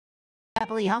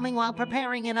happily humming while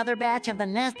preparing another batch of the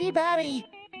nasty patty.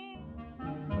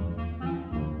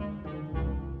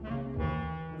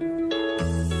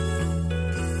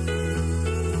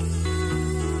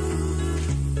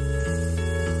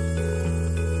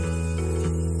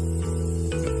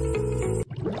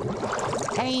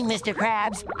 Hey, Mr.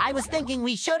 Krabs, I was thinking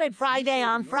we should at Friday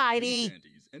on Friday.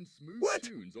 What?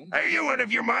 Are you out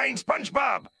of your mind,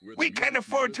 SpongeBob? We can't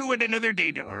afford to at another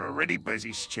date. We're already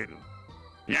busy still.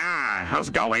 Yeah, who's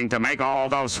going to make all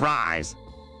those fries?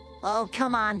 Oh,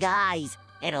 come on, guys.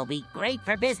 It'll be great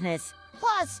for business.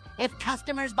 Plus, if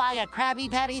customers buy a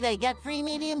Krabby Patty, they get free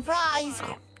medium fries.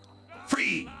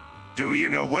 Free? Do you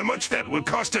know how much that will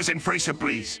cost us in Fraser,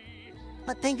 please?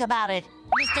 But think about it,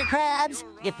 Mr. Krabs.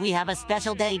 If we have a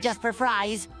special day just for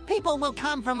fries, people will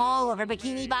come from all over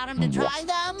Bikini Bottom to try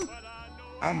them.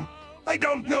 I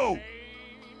don't know.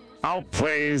 Oh,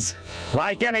 please.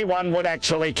 Like anyone would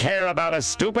actually care about a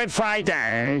stupid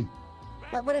Friday.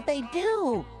 But what if they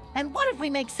do? And what if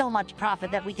we make so much profit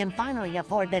that we can finally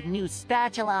afford that new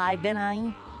spatula I've been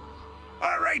eyeing?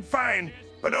 All right, fine.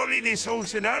 But only this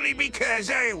Olsen, only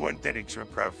because I want that extra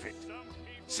profit.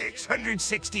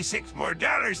 $666 more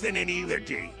than any other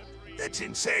day. That's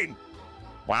insane.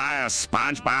 Wow,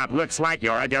 SpongeBob, looks like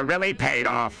you're really paid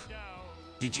off.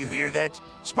 Did you hear that?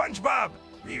 SpongeBob,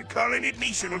 we're calling it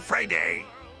National Friday.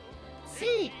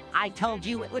 See, I told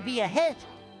you it would be a hit.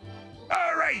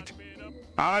 All right.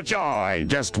 Oh, joy,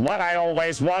 just what I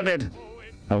always wanted.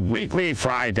 A weekly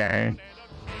Friday.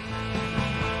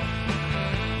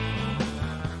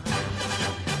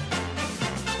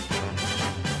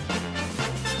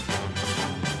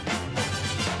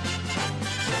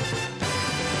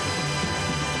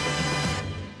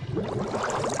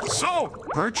 So,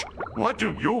 Perch, what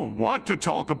do you want to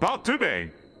talk about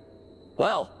today?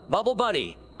 Well, Bubble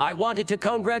Buddy, I wanted to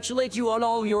congratulate you on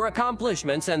all your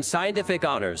accomplishments and scientific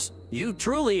honors. You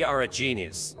truly are a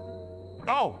genius.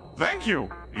 Oh, thank you.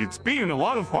 It's been a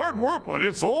lot of hard work, but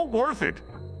it's all worth it.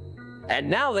 And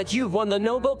now that you've won the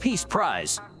Nobel Peace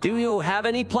Prize, do you have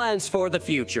any plans for the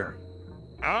future?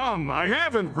 I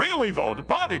haven't really thought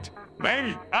about it.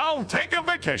 Maybe I'll take a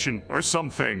vacation or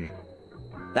something.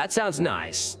 That sounds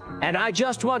nice. And I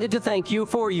just wanted to thank you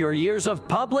for your years of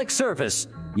public service.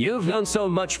 You've done so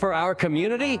much for our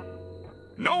community.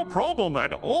 No problem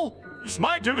at all. It's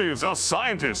my duty as a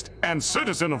scientist and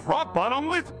citizen of Rock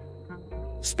Bottom.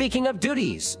 Speaking of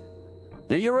duties,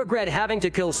 do you regret having to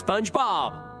kill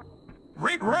SpongeBob?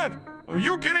 Regret? Are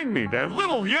you kidding me? That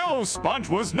little yellow sponge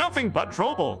was nothing but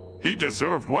trouble. He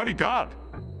deserved what he got.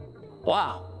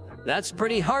 Wow, that's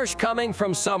pretty harsh coming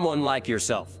from someone like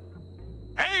yourself.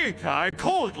 Hey, I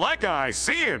call it like I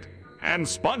see it. And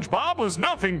SpongeBob was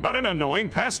nothing but an annoying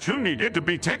pest who needed to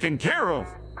be taken care of.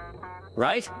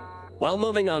 Right? Well,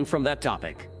 moving on from that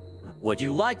topic. Would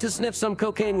you like to sniff some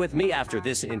cocaine with me after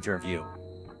this interview?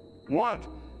 What?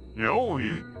 No,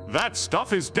 that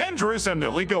stuff is dangerous and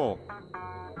illegal.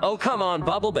 Oh, come on,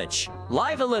 Bubble Bitch.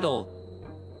 Lie a little.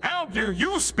 How dare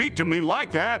you speak to me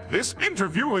like that? This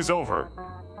interview is over.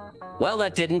 Well,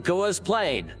 that didn't go as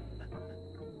planned.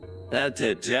 Hello,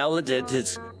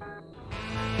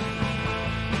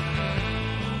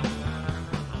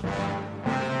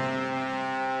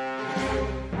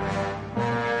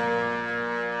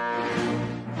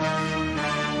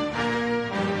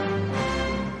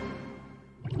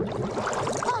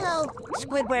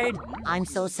 Squidward. I'm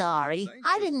so sorry.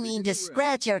 I didn't mean to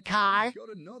scratch your car.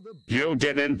 You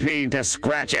didn't mean to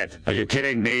scratch it. Are you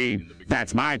kidding me?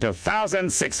 That's my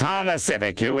 2006 Honda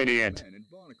Civic, you idiot.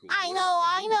 I know.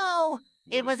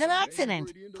 It was an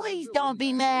accident. Please don't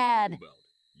be mad.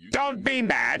 Don't be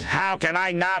mad. How can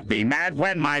I not be mad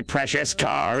when my precious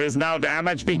car is now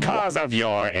damaged because of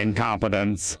your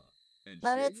incompetence?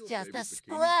 But it's just a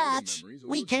scratch.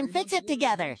 We can fix it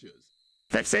together.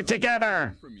 Fix it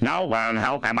together. No one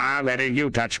help am I letting you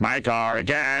touch my car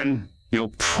again.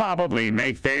 You'll probably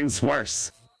make things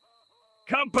worse.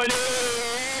 Company!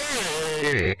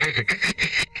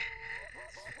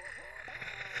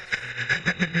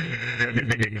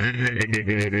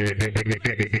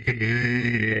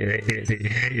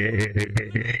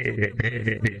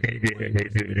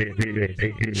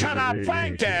 Shut up,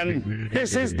 Plankton!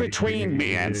 This is between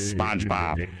me and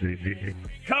SpongeBob.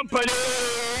 Company!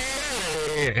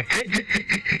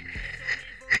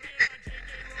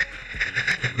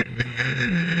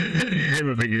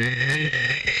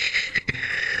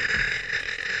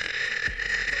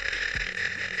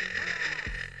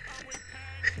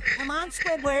 Come on,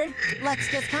 Squidward. Let's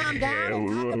just calm down and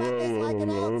talk about this like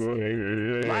adults.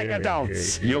 like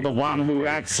adults. You're the one who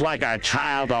acts like a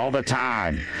child all the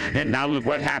time. And now look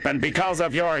what happened because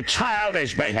of your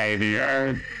childish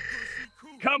behavior.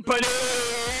 Company!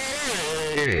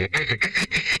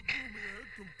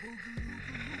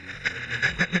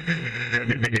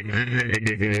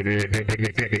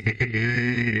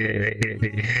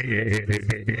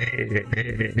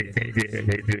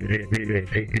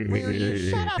 Will you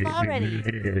shut up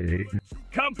already?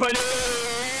 Company!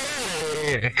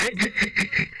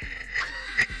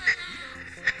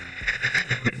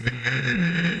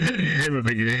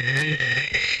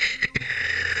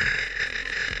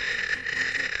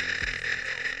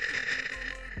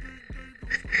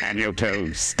 And you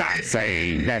two, stop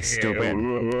saying that stupid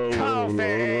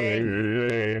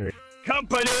coffee.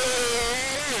 Company!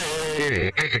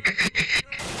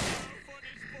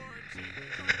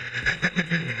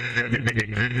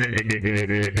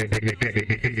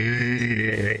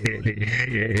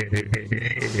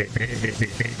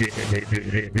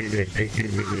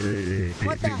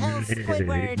 What the hell,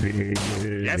 Squidward?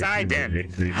 Yes, I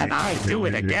did. And I do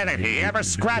it again if he ever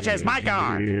scratches my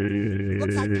car.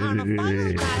 Looks like karma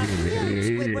finally got him, really,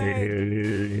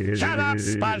 Squidward. Shut up,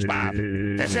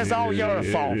 SpongeBob. This is all your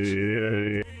fault.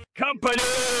 Company!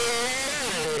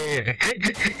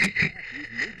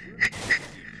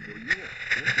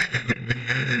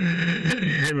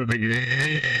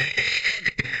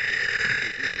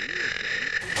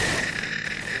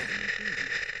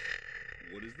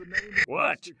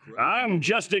 What? I'm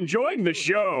just enjoying the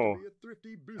show.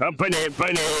 Company. Send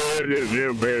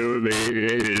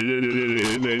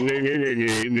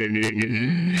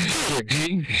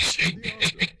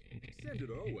it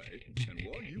our way, and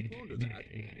while you ponder that.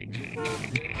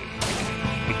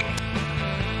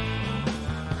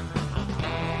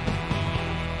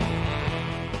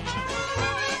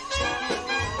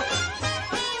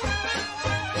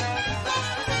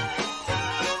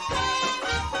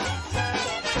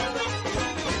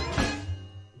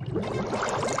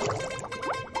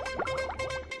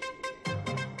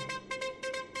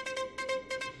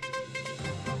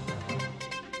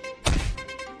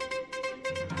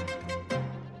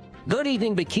 Good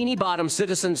evening, Bikini Bottom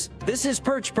citizens. This is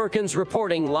Perch Perkins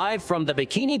reporting live from the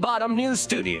Bikini Bottom News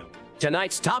Studio.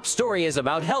 Tonight's top story is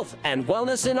about health and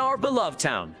wellness in our beloved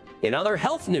town. In other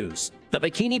health news, the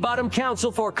Bikini Bottom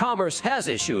Council for Commerce has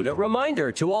issued a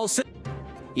reminder to all citizens.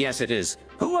 Yes, it is.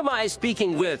 Who am I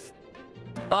speaking with?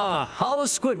 Hello,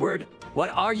 Squidward. What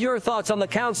are your thoughts on the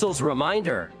council's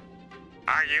reminder?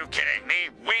 Are you kidding me?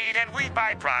 Weed and weed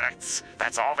byproducts.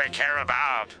 That's all they care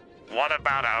about. What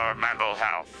about our mental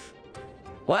health?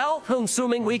 Well,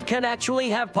 assuming we can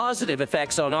actually have positive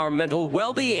effects on our mental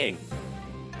well-being.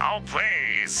 Oh,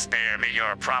 please spare me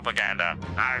your propaganda.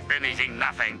 I've been eating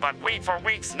nothing but wheat for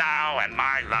weeks now, and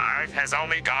my life has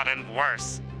only gotten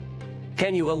worse.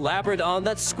 Can you elaborate on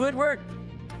that, Squidward?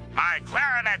 My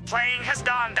clarinet playing has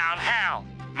gone downhill.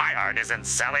 My art isn't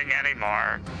selling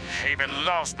anymore. I even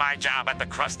lost my job at the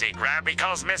Krusty Krab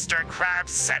because Mr. Krabs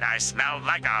said I smelled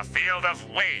like a field of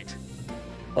wheat.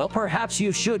 Well, perhaps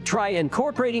you should try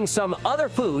incorporating some other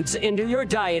foods into your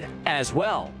diet as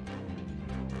well.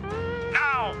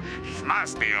 No, it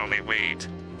must be only wheat.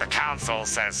 The council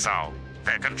says so.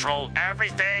 They control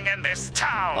everything in this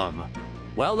town.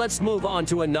 Well, let's move on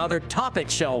to another topic,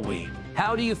 shall we?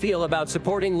 How do you feel about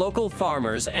supporting local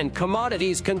farmers and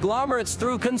commodities conglomerates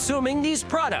through consuming these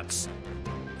products?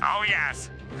 Oh yes,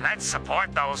 let's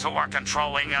support those who are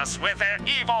controlling us with their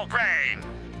evil grain.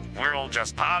 We're all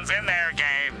just pawns in their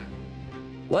game.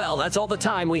 Well, that's all the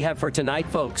time we have for tonight,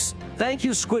 folks. Thank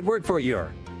you, Squidward, for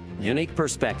your unique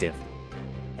perspective.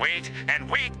 Wheat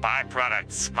and wheat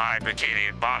byproducts by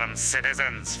Bikini Bottom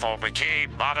citizens for Bikini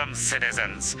Bottom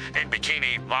citizens in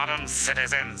Bikini Bottom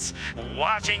citizens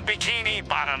watching Bikini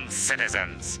Bottom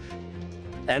citizens.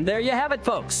 And there you have it,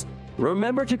 folks.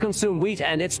 Remember to consume wheat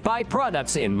and its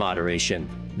byproducts in moderation.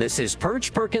 This is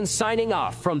Perch Perkins signing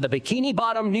off from the Bikini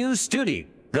Bottom News Studio.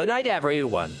 Good night,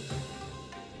 everyone.